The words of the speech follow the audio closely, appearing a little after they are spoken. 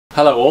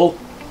Hello all,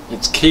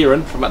 it's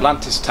Kieran from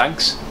Atlantis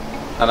Tanks,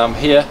 and I'm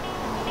here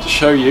to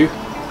show you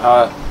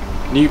our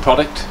new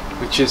product,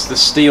 which is the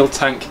Steel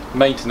Tank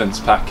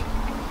Maintenance Pack.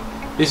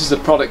 This is a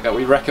product that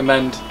we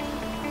recommend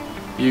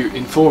you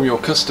inform your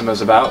customers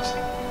about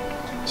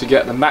to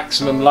get the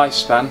maximum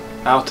lifespan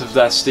out of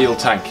their steel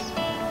tank.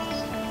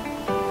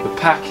 The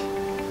pack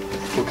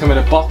will come in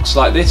a box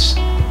like this,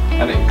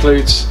 and it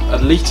includes a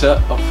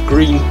litre of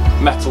green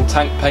metal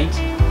tank paint,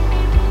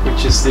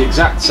 which is the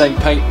exact same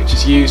paint which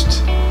is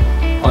used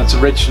on its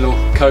original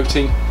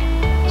coating,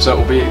 so it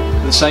will be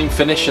the same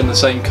finish and the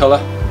same colour.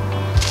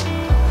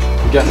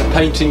 You get the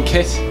painting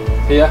kit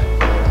here,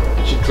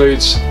 which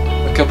includes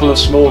a couple of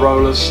small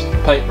rollers,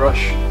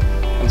 paintbrush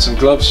and some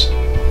gloves,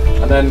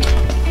 and then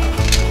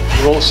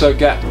you also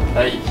get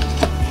a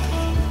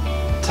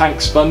tank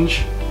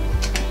sponge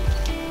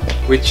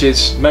which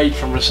is made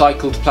from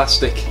recycled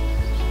plastic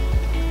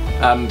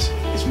and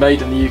is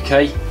made in the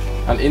UK,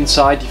 and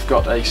inside you've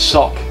got a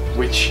sock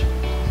which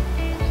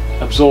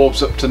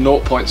absorbs up to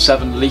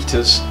 0.7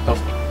 litres of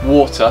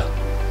water,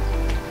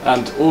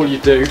 and all you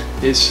do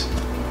is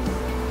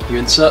you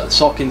insert the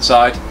sock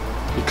inside,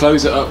 you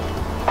close it up,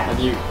 and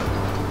you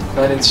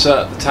then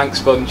insert the tank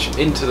sponge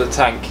into the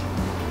tank,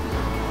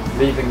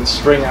 leaving the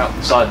spring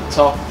outside the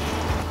top,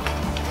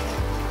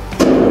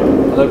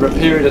 and over a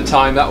period of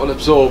time that will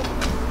absorb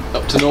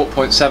up to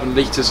 0.7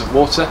 litres of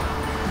water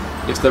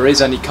if there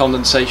is any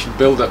condensation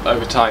build-up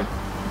over time.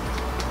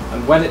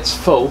 And when it's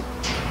full,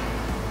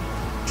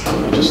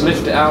 you just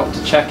lift it out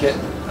to check it,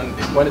 and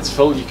when it's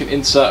full you can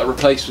insert a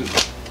replacement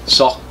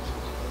sock.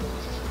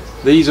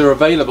 These are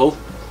available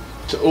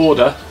to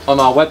order on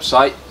our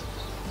website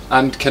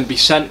and can be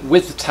sent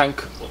with the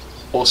tank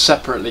or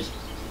separately.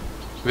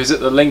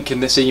 Visit the link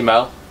in this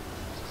email.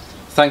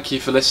 Thank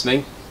you for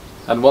listening,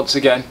 and once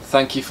again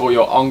thank you for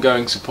your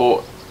ongoing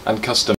support and custom.